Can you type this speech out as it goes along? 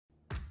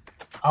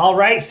All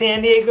right,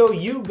 San Diego,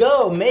 you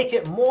go. Make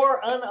it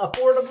more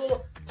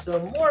unaffordable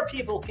so more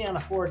people can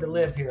afford to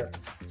live here.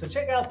 So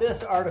check out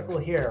this article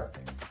here.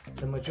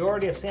 The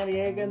majority of San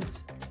Diegans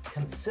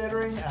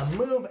considering a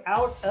move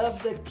out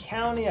of the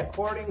county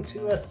according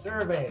to a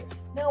survey.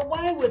 Now,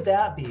 why would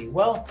that be?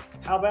 Well,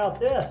 how about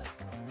this?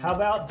 How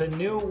about the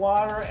new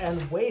water and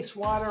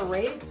wastewater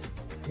rates?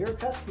 You're a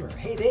customer.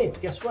 Hey, Dave,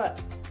 guess what?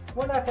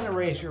 We're not going to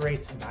raise your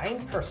rates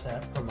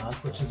 9% per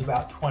month, which is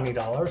about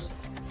 $20.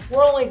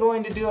 We're only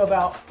going to do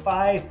about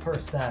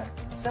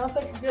 5%. Sounds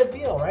like a good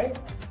deal, right?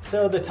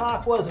 So the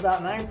talk was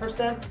about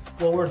 9%.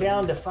 Well, we're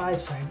down to 5%,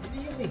 so I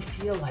really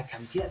feel like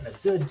I'm getting a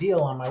good deal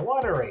on my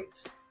water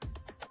rates.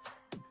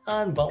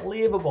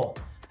 Unbelievable.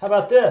 How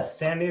about this?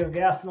 San Diego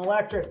Gas and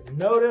Electric,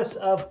 notice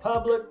of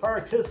public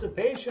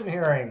participation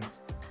hearings.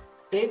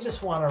 They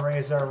just want to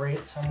raise our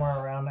rates somewhere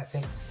around, I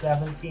think,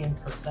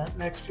 17%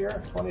 next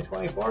year,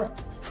 2024.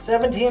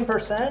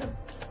 17%?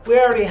 We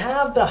already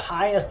have the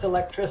highest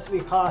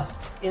electricity cost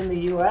in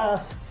the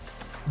US,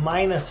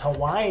 minus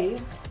Hawaii.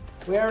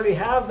 We already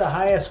have the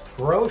highest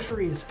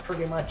groceries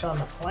pretty much on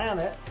the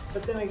planet.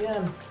 But then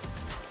again,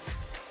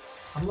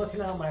 I'm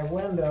looking out my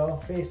window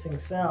facing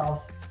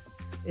south.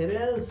 It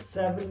is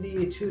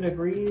 72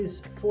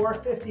 degrees,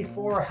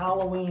 4:54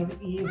 Halloween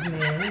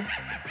evening,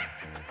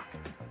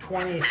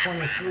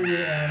 2023,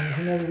 and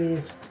humidity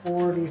is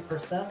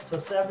 40%. So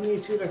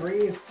 72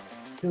 degrees,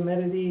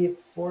 humidity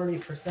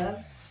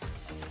 40%.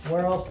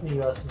 Where else in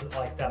the US is it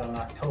like that on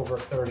October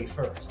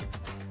 31st?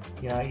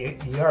 You know,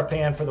 you are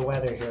paying for the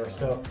weather here.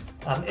 So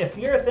if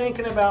you're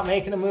thinking about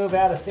making a move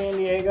out of San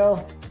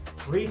Diego,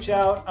 reach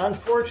out.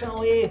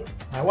 Unfortunately,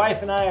 my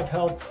wife and I have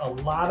helped a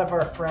lot of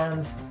our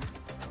friends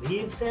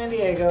leave San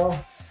Diego,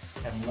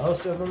 and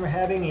most of them are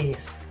heading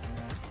east.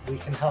 We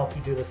can help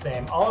you do the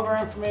same. All of our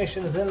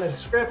information is in the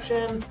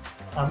description.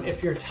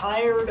 If you're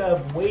tired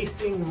of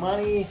wasting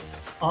money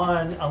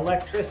on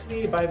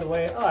electricity, by the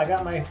way, I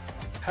got my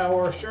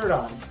power shirt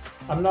on.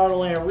 I'm not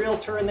only a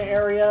realtor in the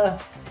area,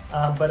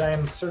 but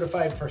I'm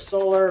certified for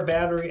solar,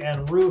 battery,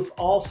 and roof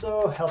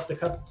also. Helped a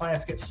couple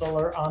clients get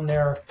solar on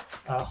their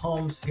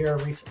homes here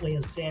recently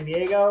in San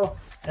Diego.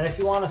 And if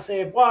you want to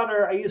save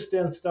water, I used to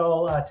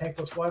install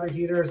tankless water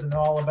heaters and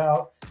all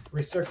about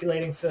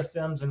recirculating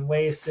systems and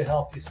ways to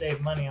help you save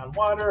money on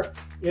water.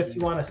 If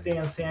you want to stay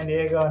in San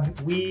Diego,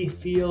 we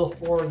feel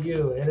for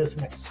you. It is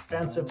an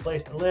expensive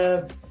place to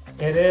live.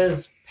 It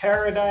is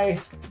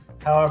paradise.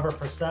 However,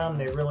 for some,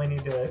 they really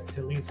need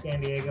to leave San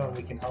Diego, and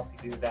we can help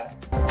you do that.